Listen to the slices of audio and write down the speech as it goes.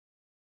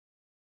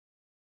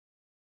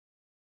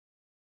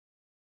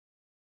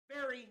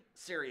very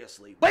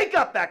seriously. Wake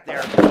up back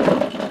there!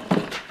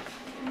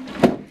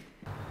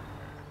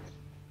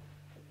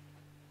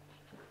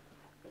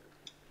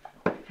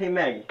 Hey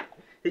Maggie,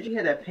 did you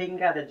hear that Peyton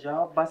got a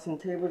job busting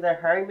tables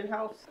at Harriman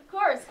House? Of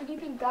course, who do you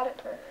think got it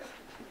for her?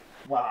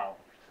 Wow.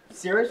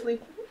 Seriously?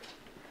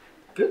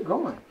 Good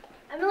going.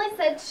 Emily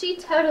said she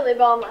totally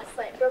bombed last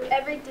night, broke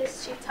every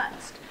dish she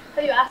touched.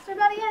 Have you asked her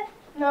about it yet?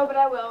 No, but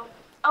I will.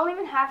 I don't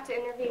even have to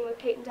intervene with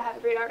Peyton to have a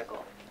great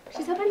article.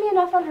 She's helping me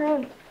enough on her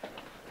own.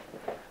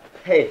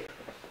 Hey,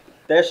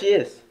 there she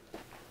is.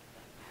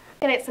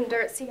 Gonna get some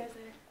dirt. See you guys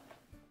later.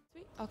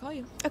 Sweet, I'll call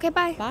you. Okay,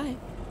 bye. Bye.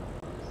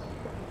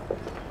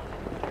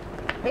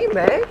 Hey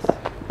Max,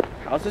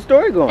 how's the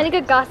story going? Any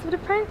good gossip to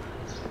print?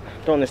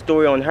 Throwing the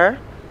story on her?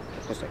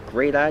 That's a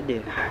great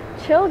idea.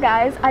 Chill,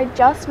 guys. I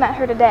just met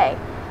her today.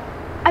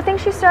 I think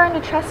she's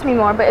starting to trust me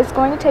more, but it's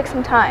going to take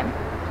some time.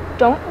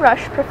 Don't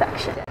rush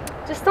perfection.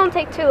 Just don't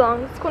take too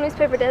long. The school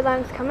newspaper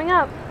deadline's coming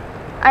up.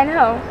 I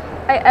know.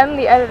 I am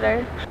the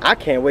editor. I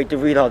can't wait to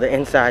read all the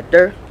inside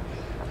dirt.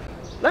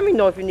 Let me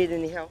know if you need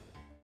any help.